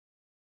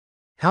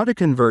How to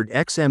convert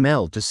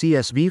XML to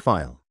CSV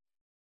file.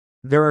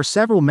 There are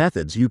several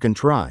methods you can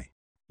try.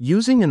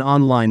 Using an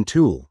online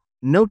tool,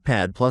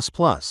 Notepad++,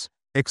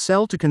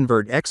 Excel to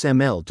convert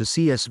XML to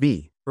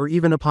CSV, or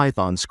even a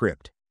Python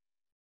script.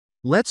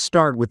 Let's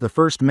start with the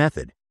first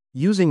method,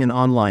 using an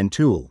online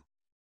tool.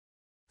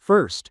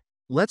 First,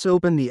 let's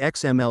open the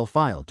XML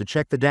file to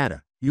check the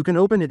data. You can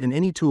open it in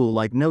any tool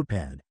like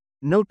Notepad,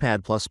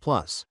 Notepad++,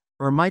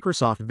 or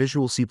Microsoft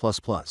Visual C++.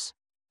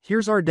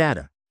 Here's our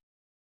data.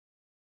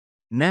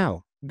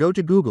 Now, go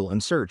to Google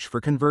and search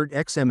for Convert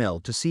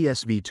XML to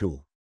CSV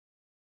tool.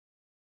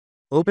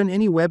 Open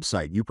any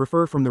website you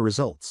prefer from the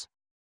results.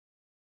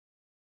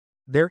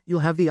 There,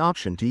 you'll have the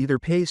option to either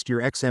paste your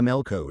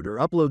XML code or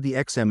upload the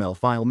XML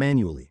file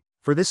manually.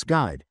 For this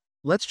guide,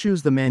 let's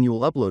choose the manual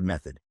upload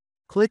method.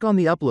 Click on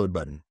the Upload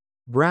button,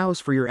 browse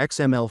for your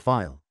XML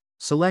file,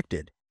 select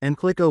it, and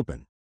click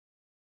Open.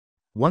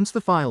 Once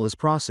the file is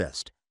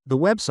processed, the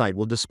website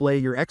will display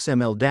your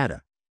XML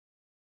data.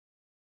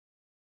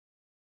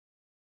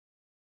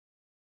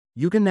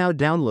 You can now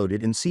download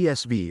it in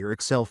CSV or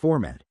Excel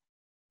format.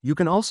 You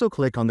can also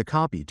click on the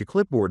Copy to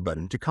Clipboard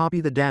button to copy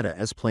the data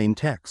as plain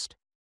text.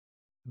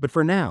 But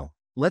for now,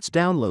 let's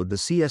download the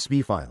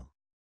CSV file.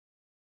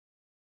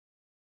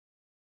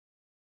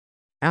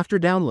 After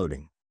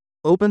downloading,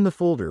 open the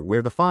folder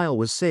where the file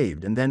was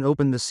saved and then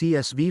open the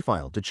CSV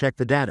file to check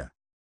the data.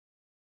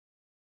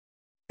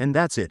 And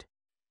that's it.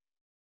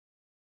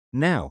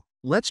 Now,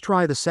 let's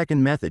try the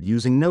second method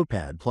using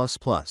Notepad++.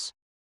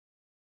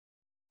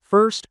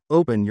 First,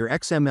 open your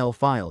XML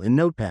file in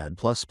Notepad++.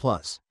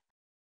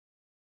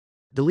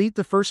 Delete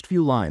the first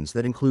few lines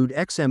that include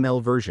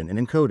XML version and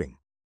encoding.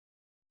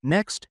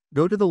 Next,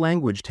 go to the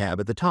Language tab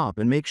at the top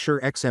and make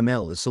sure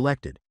XML is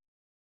selected.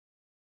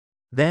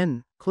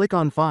 Then, click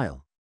on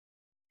File.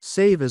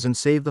 Save as and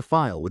save the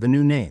file with a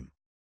new name.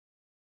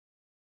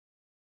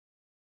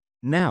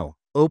 Now,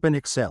 open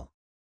Excel.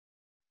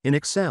 In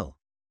Excel,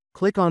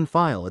 click on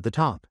File at the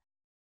top.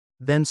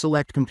 Then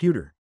select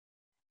Computer.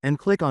 And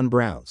click on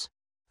Browse.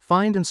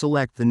 Find and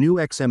select the new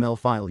XML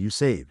file you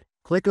saved.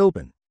 Click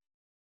Open.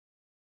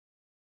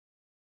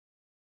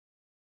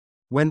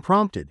 When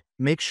prompted,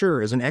 make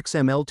sure as an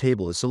XML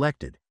table is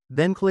selected,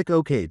 then click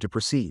OK to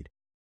proceed.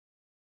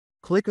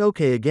 Click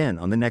OK again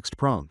on the next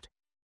prompt.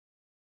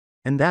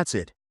 And that's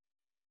it.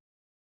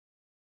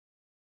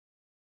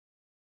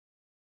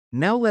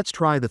 Now let's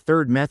try the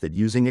third method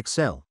using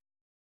Excel.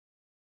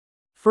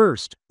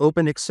 First,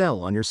 open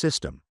Excel on your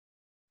system.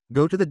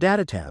 Go to the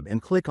Data tab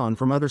and click on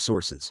From Other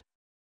Sources.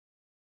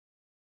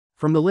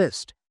 From the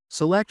list,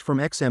 select From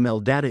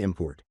XML Data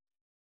Import.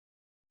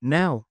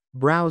 Now,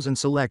 browse and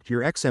select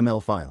your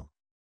XML file.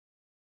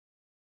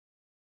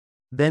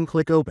 Then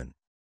click Open.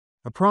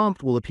 A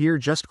prompt will appear,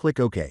 just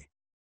click OK.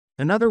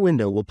 Another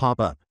window will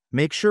pop up.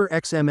 Make sure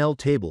XML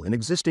table in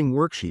existing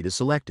worksheet is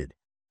selected.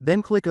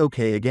 Then click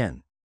OK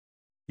again.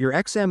 Your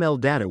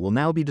XML data will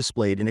now be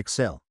displayed in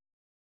Excel.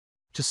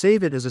 To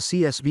save it as a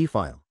CSV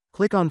file,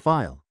 click on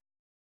File.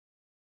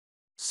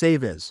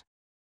 Save as.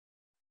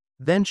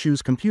 Then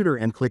choose Computer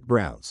and click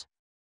Browse.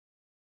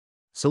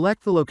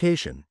 Select the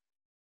location.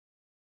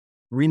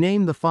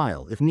 Rename the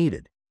file if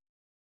needed.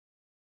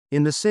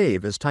 In the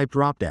Save as Type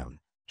dropdown,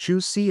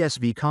 choose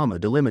CSV,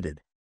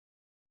 delimited.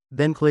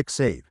 Then click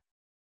Save.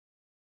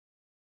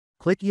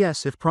 Click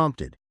Yes if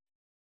prompted.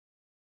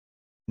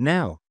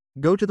 Now,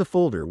 go to the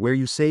folder where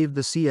you saved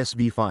the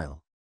CSV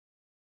file.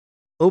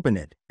 Open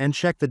it, and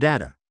check the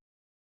data.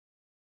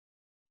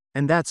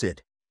 And that's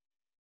it.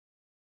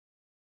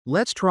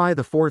 Let's try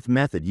the fourth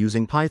method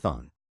using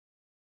Python.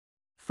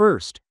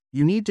 First,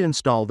 you need to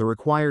install the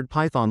required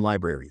Python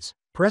libraries.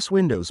 Press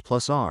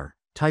Windows+R,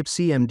 type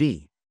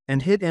CMD,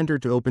 and hit Enter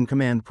to open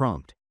command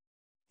prompt.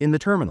 In the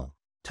terminal,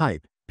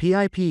 type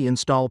pip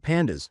install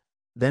pandas,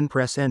 then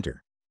press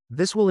Enter.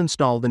 This will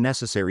install the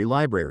necessary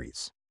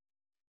libraries.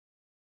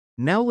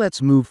 Now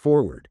let's move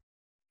forward.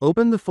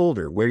 Open the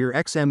folder where your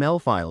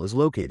XML file is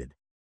located.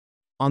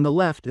 On the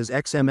left is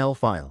XML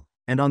file,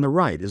 and on the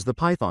right is the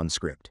Python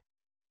script.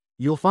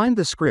 You'll find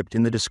the script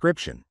in the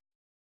description.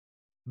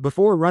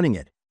 Before running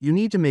it, you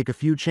need to make a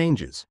few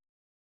changes.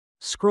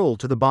 Scroll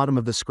to the bottom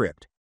of the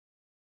script.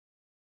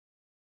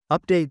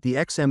 Update the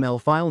XML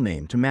file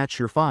name to match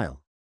your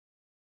file.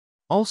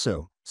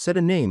 Also, set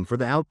a name for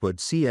the output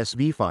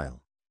CSV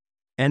file.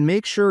 And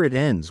make sure it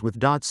ends with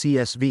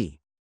 .csv.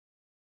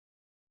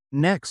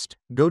 Next,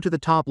 go to the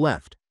top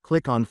left,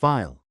 click on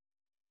File.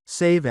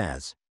 Save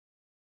as.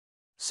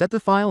 Set the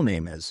file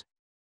name as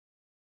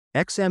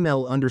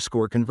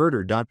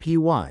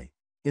XML_converter.py.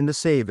 In the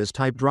Save as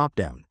Type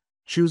dropdown,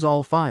 choose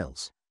All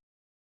Files.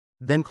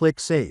 Then click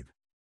Save.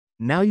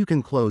 Now you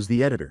can close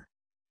the editor.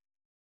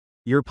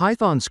 Your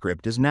Python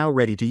script is now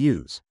ready to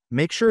use.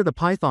 Make sure the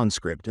Python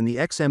script and the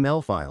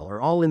XML file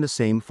are all in the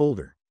same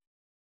folder.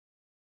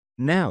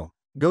 Now,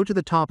 go to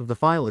the top of the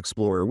File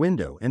Explorer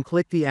window and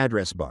click the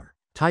address bar.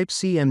 Type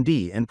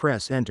CMD and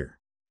press Enter.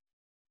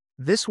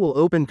 This will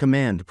open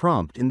command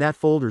prompt in that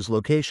folder's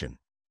location.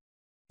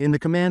 In the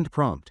command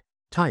prompt,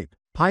 type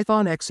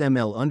Python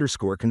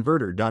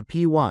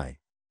XML_converter.py,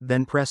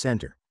 then press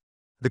Enter.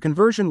 The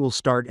conversion will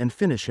start and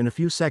finish in a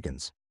few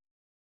seconds.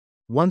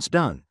 Once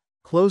done,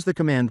 close the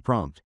command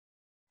prompt.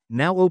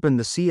 Now open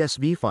the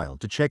CSV file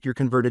to check your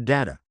converted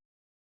data.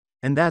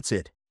 And that's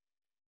it.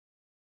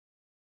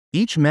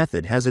 Each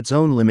method has its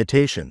own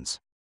limitations.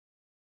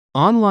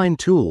 Online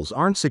tools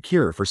aren't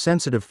secure for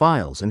sensitive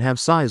files and have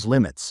size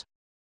limits.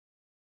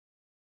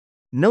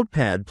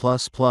 Notepad++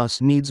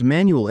 needs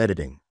manual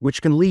editing,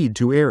 which can lead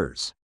to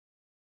errors.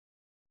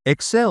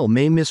 Excel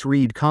may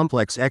misread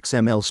complex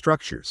XML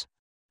structures.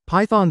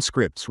 Python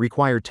scripts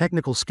require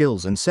technical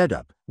skills and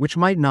setup, which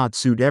might not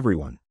suit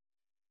everyone.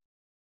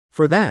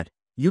 For that,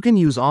 you can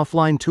use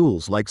offline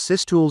tools like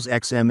SysTools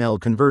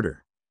XML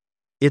Converter.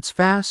 It's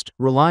fast,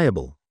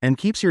 reliable, and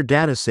keeps your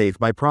data safe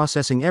by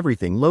processing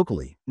everything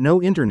locally,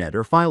 no internet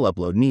or file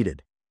upload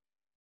needed.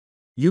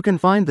 You can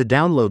find the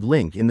download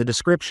link in the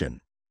description.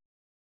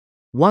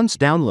 Once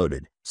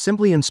downloaded,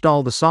 simply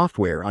install the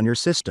software on your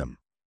system.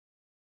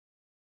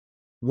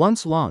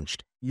 Once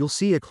launched, you'll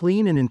see a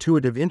clean and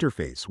intuitive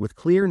interface with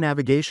clear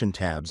navigation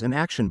tabs and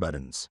action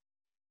buttons.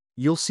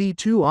 You'll see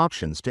two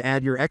options to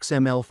add your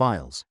XML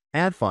files: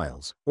 Add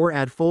Files or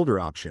Add Folder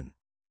option.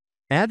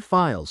 Add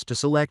Files to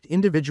select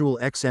individual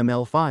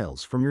XML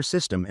files from your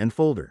system and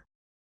folder.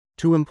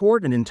 To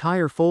import an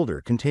entire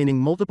folder containing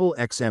multiple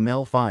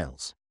XML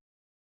files.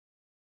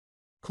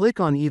 Click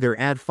on either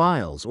Add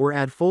Files or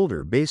Add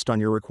Folder based on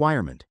your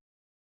requirement.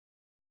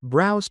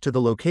 Browse to the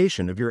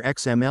location of your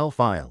XML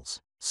files.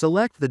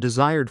 Select the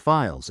desired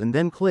files and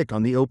then click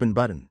on the Open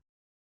button.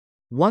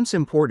 Once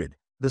imported,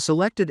 the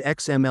selected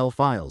XML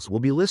files will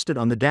be listed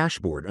on the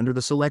dashboard under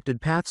the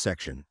Selected Path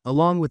section,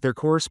 along with their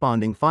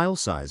corresponding file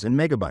size and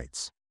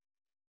megabytes.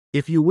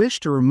 If you wish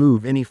to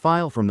remove any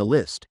file from the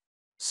list,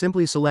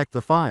 simply select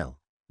the file,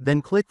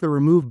 then click the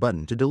Remove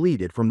button to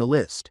delete it from the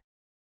list.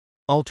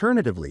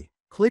 Alternatively,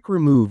 click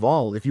Remove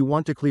All if you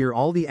want to clear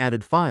all the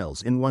added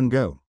files in one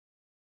go.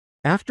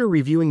 After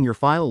reviewing your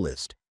file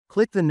list,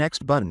 click the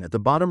Next button at the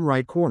bottom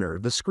right corner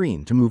of the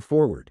screen to move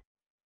forward.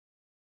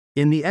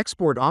 In the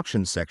Export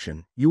Options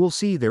section, you will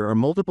see there are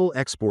multiple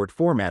export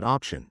format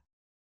options.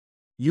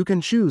 You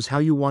can choose how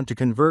you want to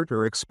convert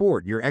or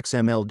export your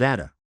XML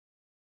data.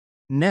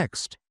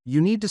 Next, you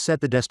need to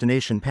set the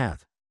destination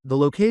path, the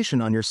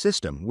location on your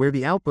system where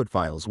the output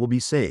files will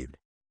be saved.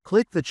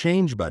 Click the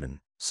Change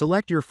button,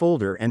 select your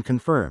folder and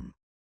confirm.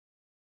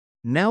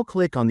 Now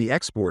click on the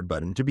Export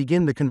button to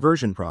begin the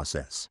conversion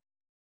process.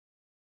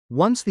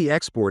 Once the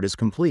export is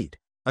complete,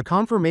 a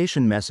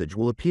confirmation message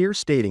will appear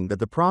stating that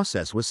the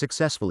process was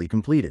successfully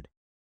completed.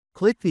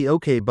 Click the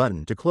OK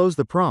button to close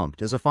the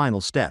prompt as a final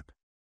step.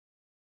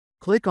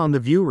 Click on the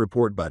View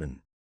Report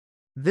button.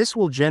 This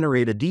will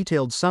generate a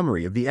detailed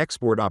summary of the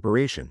export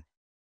operation,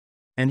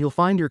 and you'll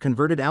find your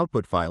converted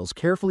output files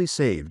carefully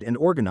saved and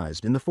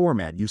organized in the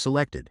format you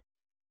selected.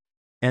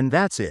 And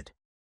that's it.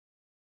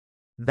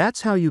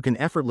 That's how you can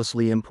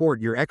effortlessly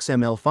import your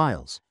XML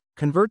files,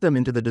 convert them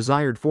into the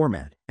desired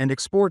format, and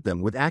export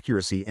them with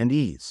accuracy and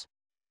ease.